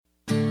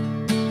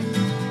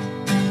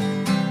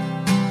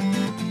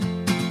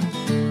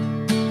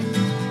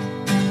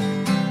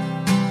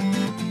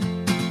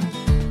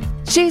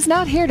She's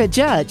not here to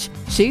judge.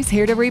 She's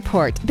here to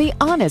report the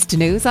honest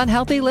news on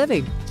healthy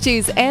living.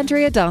 She's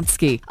Andrea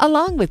Donsky,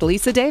 along with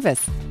Lisa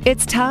Davis.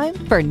 It's time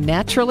for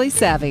Naturally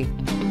Savvy.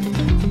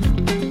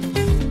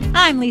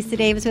 I'm Lisa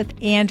Davis with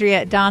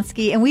Andrea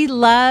Donsky, and we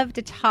love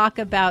to talk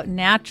about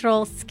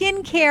natural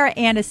skincare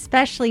and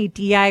especially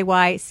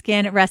DIY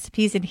skin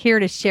recipes. And here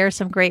to share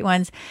some great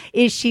ones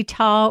is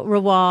Sheetal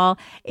Rawal,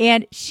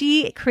 and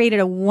she created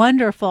a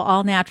wonderful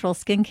all-natural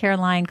skincare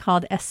line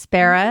called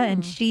Aspera,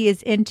 and she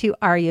is into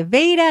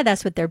Ayurveda.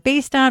 That's what they're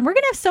based on. We're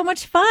going to have so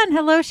much fun.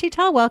 Hello,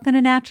 Sheetal. Welcome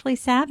to Naturally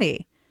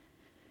Savvy.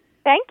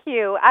 Thank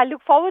you. I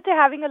look forward to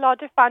having a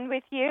lot of fun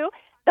with you.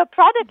 The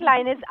product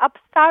line is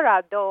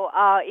Apsara, though,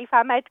 if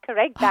I might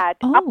correct that.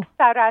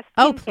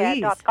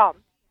 ApsaraSkincare.com.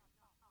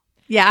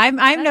 Yeah,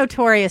 I'm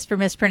notorious for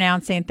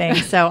mispronouncing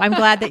things, so I'm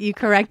glad that you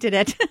corrected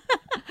it.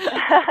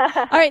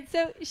 All right,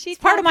 so she's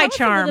part of my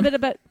charm. A little bit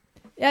about,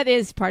 that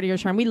is part of your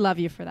charm. We love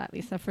you for that,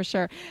 Lisa, for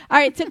sure. All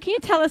right, so can you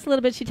tell us a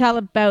little bit, Sheetal,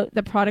 about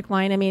the product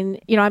line? I mean,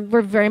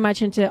 we're very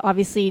much into,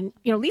 obviously,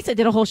 Lisa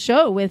did a whole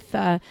show with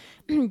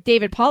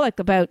David Pollock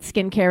about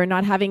skincare and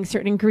not having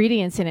certain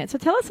ingredients in it. So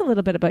tell us a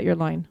little bit about your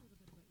line.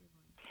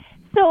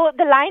 So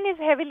the line is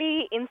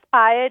heavily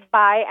inspired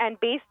by and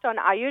based on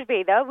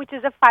Ayurveda, which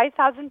is a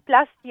 5,000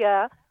 plus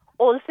year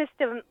old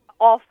system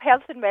of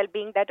health and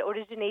well-being that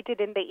originated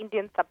in the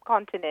Indian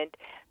subcontinent.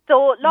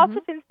 So lots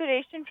of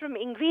inspiration from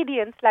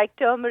ingredients like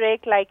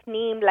turmeric, like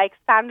neem, like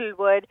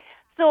sandalwood.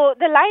 So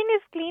the line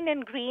is clean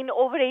and green.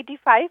 Over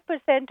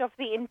 85% of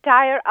the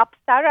entire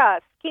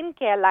Apsara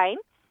skincare line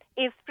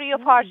is free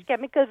of harsh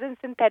chemicals and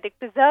synthetic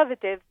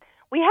preservatives.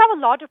 We have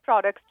a lot of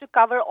products to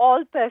cover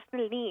all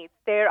personal needs.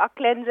 There are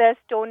cleansers,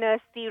 toners,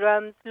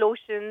 serums,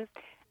 lotions.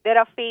 There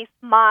are face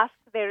masks.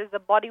 There is a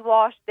body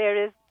wash.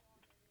 There is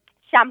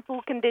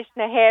shampoo,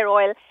 conditioner, hair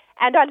oil.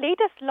 And our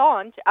latest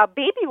launch, a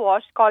baby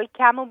wash called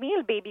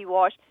Chamomile Baby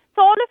Wash.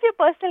 So all of your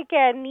personal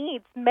care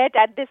needs met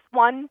at this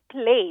one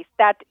place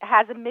that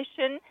has a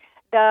mission.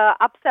 The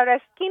Apsara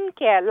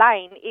skincare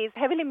line is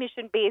heavily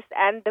mission-based,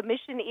 and the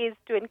mission is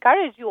to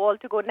encourage you all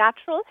to go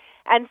natural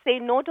and say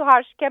no to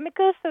harsh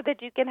chemicals so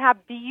that you can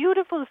have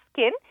beautiful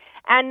skin,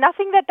 and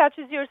nothing that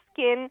touches your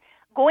skin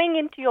going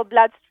into your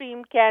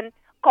bloodstream can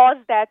cause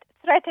that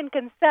threat and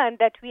concern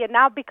that we are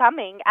now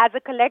becoming as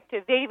a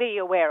collective very, very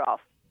aware of.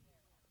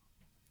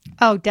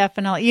 Oh,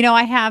 definitely.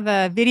 I have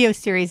a video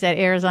series that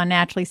airs on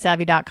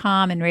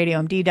naturallysavvy.com and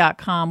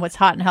radiomd.com, What's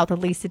Hot in Health with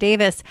Lisa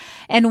Davis.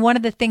 And one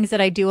of the things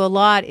that I do a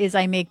lot is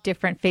I make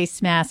different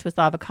face masks with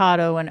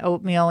avocado and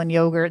oatmeal and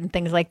yogurt and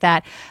things like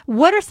that.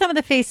 What are some of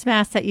the face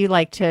masks that you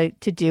like to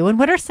do? And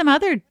what are some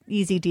other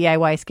easy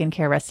DIY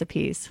skincare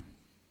recipes?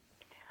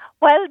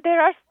 Well,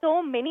 there are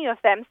so many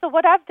of them. So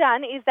what I've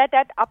done is that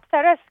at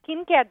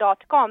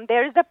apsaraskincare.com,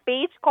 there is a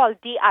page called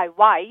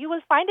DIY. You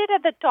will find it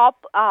at the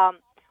top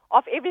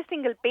of every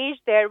single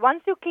page there.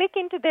 Once you click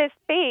into this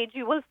page,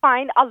 you will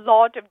find a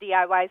lot of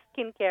DIY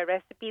skincare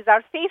recipes.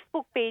 Our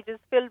Facebook page is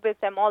filled with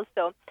them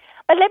also.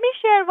 But let me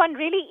share one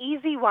really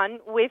easy one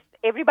with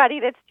everybody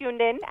that's tuned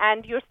in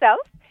and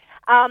yourself.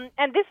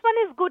 And this one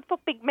is good for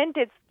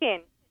pigmented skin.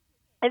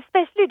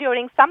 Especially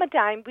during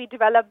summertime, we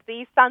develop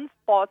these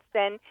sunspots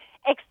and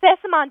excess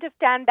amount of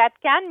tan that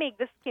can make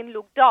the skin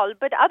look dull.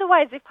 But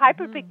otherwise, if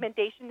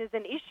hyperpigmentation is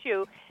an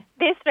issue,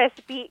 this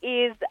recipe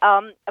is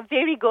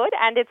very good,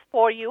 and it's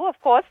for you, of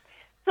course.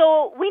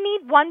 So we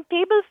need 1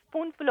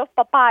 tablespoonful of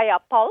papaya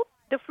pulp,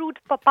 the fruit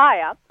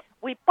papaya.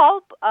 We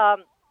pulp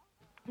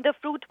the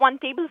fruit, 1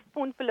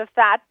 tablespoonful of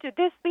that. To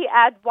this, we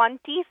add 1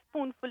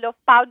 teaspoonful of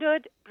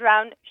powdered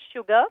brown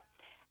sugar,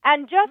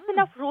 and just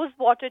enough rose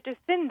water to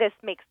thin this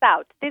mix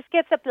out. This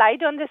gets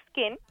applied on the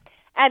skin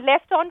and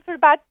left on for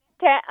about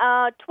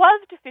 12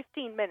 to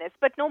 15 minutes,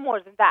 but no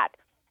more than that.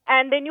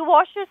 And then you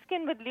wash your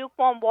skin with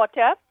lukewarm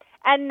water,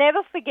 and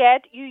never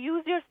forget you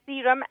use your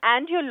serum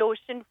and your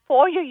lotion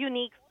for your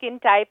unique skin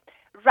type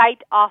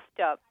right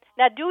after.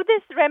 Now, do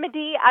this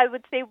remedy, I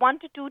would say, 1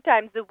 to 2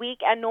 times a week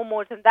and no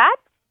more than that.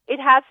 It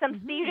has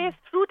some serious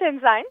fruit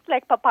enzymes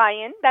like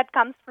papain that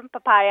comes from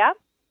papaya,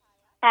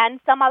 and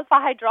some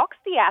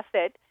alpha-hydroxy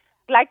acid,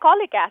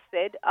 glycolic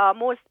acid,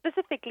 more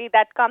specifically,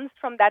 that comes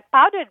from that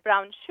powdered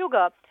brown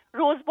sugar.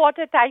 Rose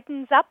water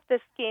tightens up the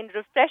skin,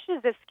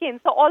 refreshes the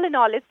skin. So all in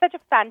all, it's such a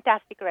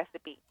fantastic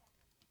recipe.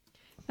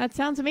 That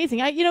sounds amazing.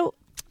 Sheetal,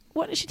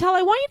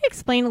 I want you to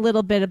explain a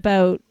little bit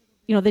about,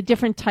 the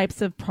different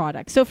types of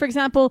products. So, for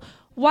example,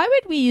 why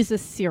would we use a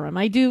serum?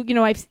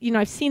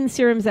 I've seen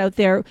serums out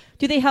there.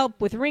 Do they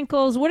help with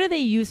wrinkles? What are they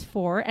used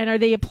for? And are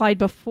they applied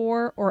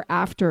before or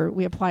after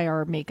we apply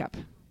our makeup?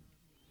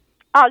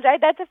 All right,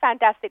 that's a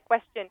fantastic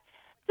question.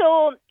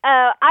 So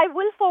I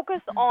will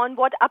focus on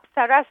what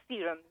Apsara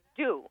serums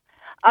do.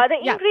 The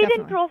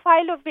ingredient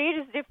profile of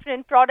various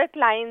different product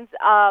lines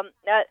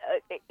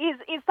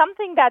is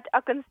something that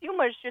a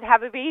consumer should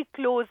have a very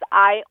close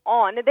eye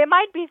on. There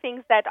might be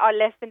things that are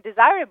less than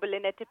desirable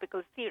in a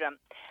typical serum.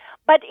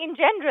 But in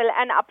general,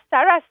 an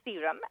Apsara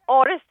serum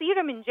or a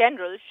serum in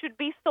general should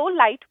be so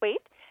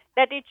lightweight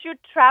that it should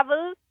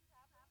travel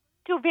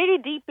to very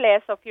deep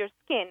layers of your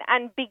skin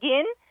and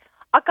begin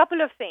a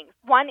couple of things.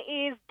 One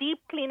is deep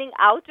cleaning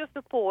out of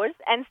the pores,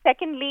 and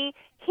secondly,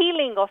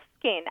 healing of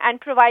skin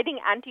and providing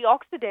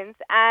antioxidants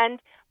and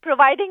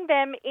providing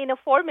them in a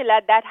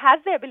formula that has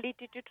the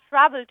ability to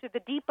travel to the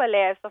deeper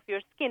layers of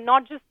your skin,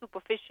 not just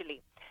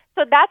superficially.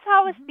 So that's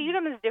how a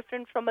serum is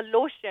different from a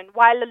lotion.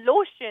 While a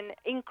lotion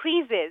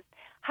increases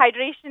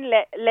hydration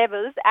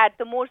levels at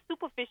the more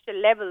superficial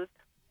levels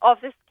of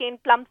the skin,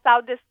 plumps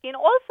out the skin,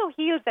 also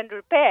heals and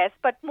repairs,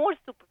 but more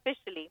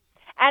superficially.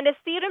 And a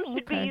serum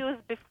should be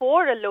used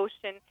before a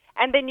lotion,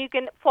 and then you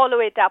can follow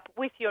it up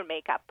with your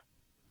makeup.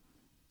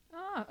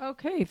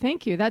 Okay.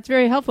 Thank you. That's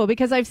very helpful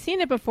because I've seen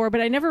it before,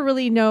 but I never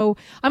really know.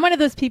 I'm one of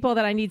those people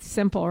that I need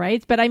simple,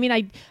 right? But I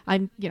mean,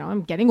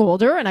 I'm getting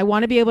older and I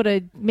want to be able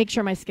to make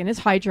sure my skin is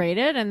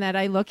hydrated and that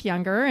I look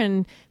younger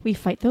and we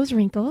fight those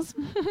wrinkles.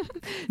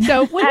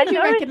 So what would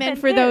you recommend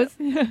for those?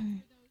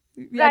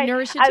 Right.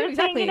 Nourish it I too, was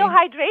exactly. saying,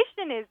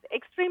 hydration is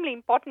extremely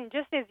important,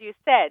 just as you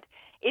said.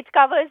 It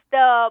covers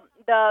the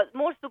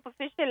more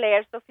superficial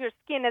layers of your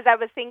skin. As I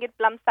was saying, it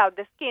plumps out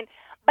the skin.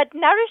 But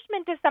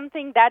nourishment is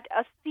something that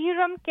a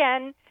serum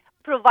can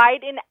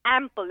provide in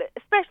ample,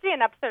 especially an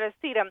Apsara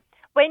serum.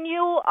 When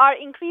you are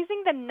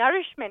increasing the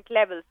nourishment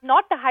levels,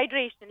 not the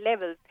hydration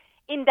levels,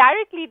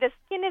 indirectly the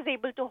skin is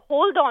able to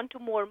hold on to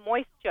more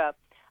moisture.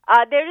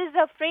 There is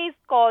a phrase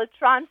called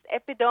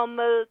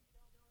transepidermal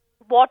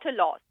water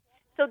loss.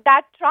 So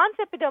that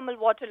transepidermal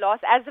water loss,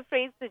 as the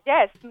phrase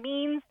suggests,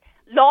 means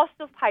loss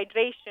of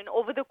hydration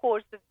over the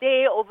course of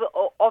day, of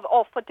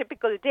a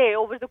typical day,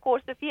 over the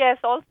course of years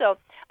also.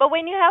 But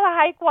when you have a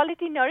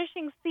high-quality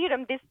nourishing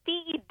serum, this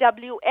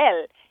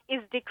TEWL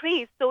is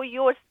decreased, so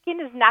your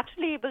skin is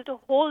naturally able to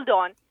hold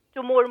on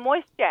to more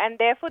moisture, and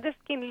therefore the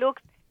skin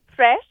looks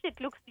fresh, it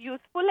looks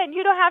youthful, and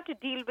you don't have to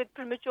deal with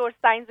premature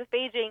signs of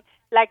aging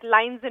like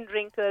lines and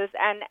wrinkles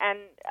and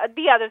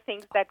the other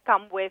things that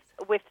come with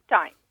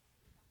time.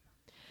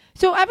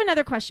 So I have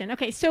another question.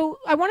 Okay, so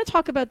I want to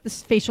talk about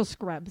this facial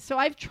scrub. So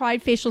I've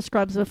tried facial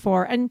scrubs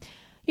before, and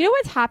you know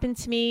what's happened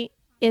to me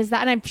is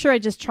that, and I'm sure I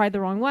just tried the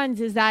wrong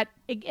ones, is that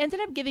it ended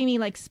up giving me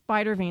like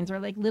spider veins or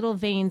like little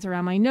veins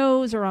around my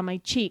nose or on my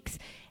cheeks.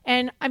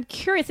 And I'm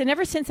curious, and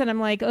ever since then I'm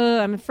like,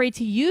 I'm afraid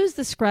to use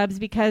the scrubs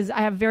because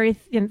I have very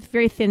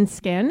thin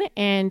skin,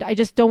 and I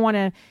just don't want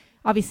to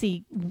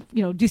obviously,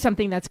 do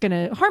something that's going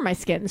to harm my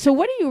skin. So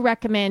what do you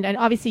recommend? And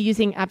obviously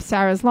using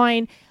Apsara's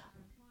line,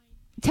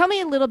 tell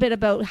me a little bit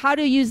about how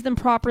to use them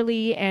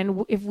properly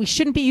and if we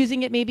shouldn't be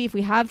using it, maybe if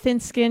we have thin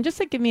skin, just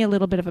to give me a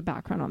little bit of a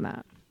background on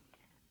that.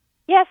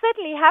 Yes,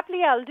 certainly.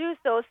 Happily, I'll do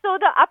so. So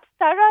the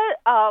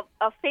Apsara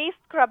face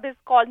scrub is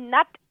called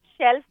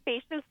Nutshell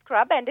Facial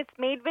Scrub, and it's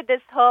made with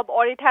this herb,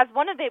 or it has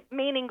one of the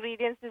main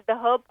ingredients is the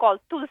herb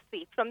called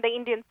tulsi from the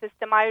Indian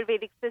system,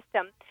 Ayurvedic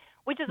system,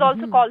 which is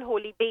also called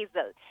holy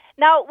basil.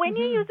 Now, when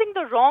you're using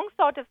the wrong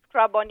sort of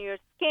scrub on your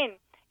skin,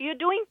 you're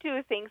doing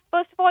two things.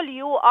 First of all,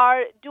 you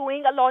are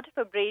doing a lot of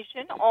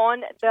abrasion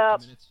on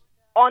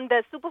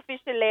the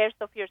superficial layers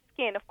of your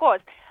skin, of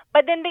course.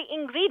 But then the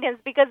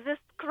ingredients, because the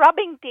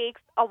scrubbing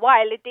takes a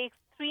while, it takes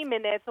 3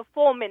 minutes or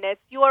 4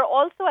 minutes, you are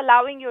also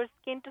allowing your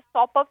skin to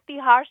sop up the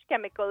harsh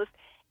chemicals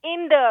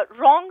in the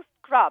wrong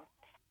scrub,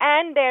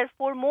 and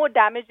therefore more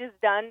damage is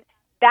done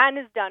than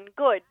is done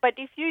good. But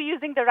if you're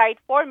using the right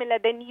formula,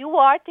 then you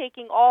are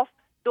taking off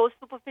those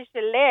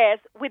superficial layers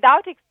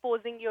without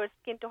exposing your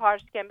skin to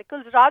harsh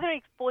chemicals, rather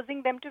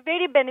exposing them to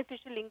very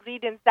beneficial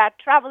ingredients that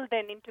travel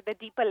then into the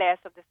deeper layers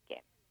of the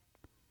skin.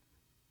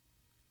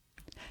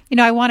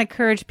 I want to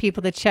encourage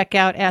people to check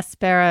out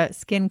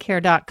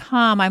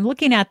AsperaSkincare.com. I'm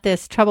looking at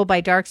this trouble by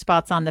dark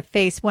spots on the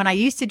face. When I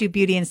used to do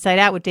Beauty Inside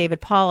Out with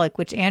David Pollack,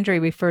 which Andrea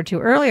referred to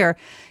earlier,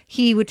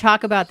 he would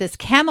talk about this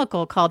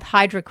chemical called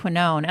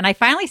hydroquinone. And I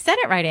finally said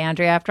it right,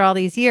 Andrea, after all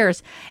these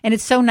years. And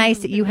it's so nice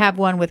that you have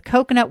one with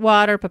coconut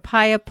water,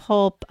 papaya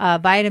pulp,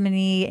 vitamin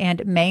E,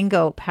 and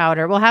mango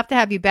powder. We'll have to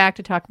have you back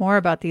to talk more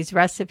about these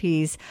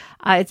recipes.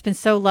 It's been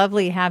so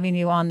lovely having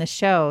you on the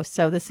show.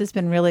 So this has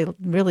been really,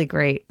 really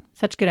great.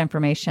 Such good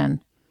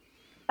information.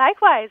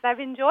 Likewise, I've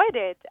enjoyed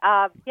it.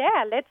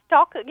 Let's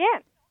talk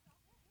again.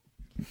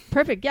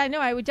 Perfect. Yeah, no,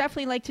 I would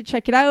definitely like to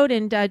check it out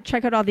and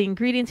check out all the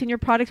ingredients in your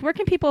products. Where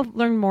can people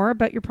learn more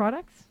about your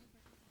products?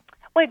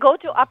 Well, go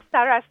to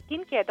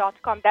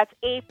ApsaraSkincare.com. That's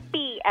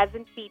A-P as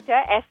in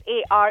Peter,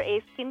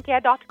 S-A-R-A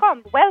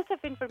skincare.com. Wealth of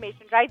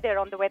information right there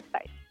on the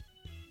website.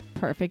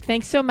 Perfect.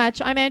 Thanks so much.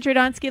 I'm Andrea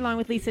Donsky along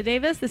with Lisa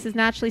Davis. This is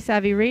Naturally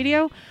Savvy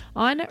Radio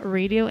on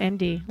Radio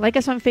MD. Like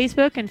us on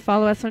Facebook and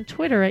follow us on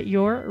Twitter at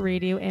Your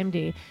Radio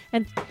MD.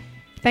 And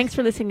thanks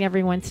for listening,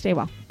 everyone. Stay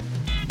well.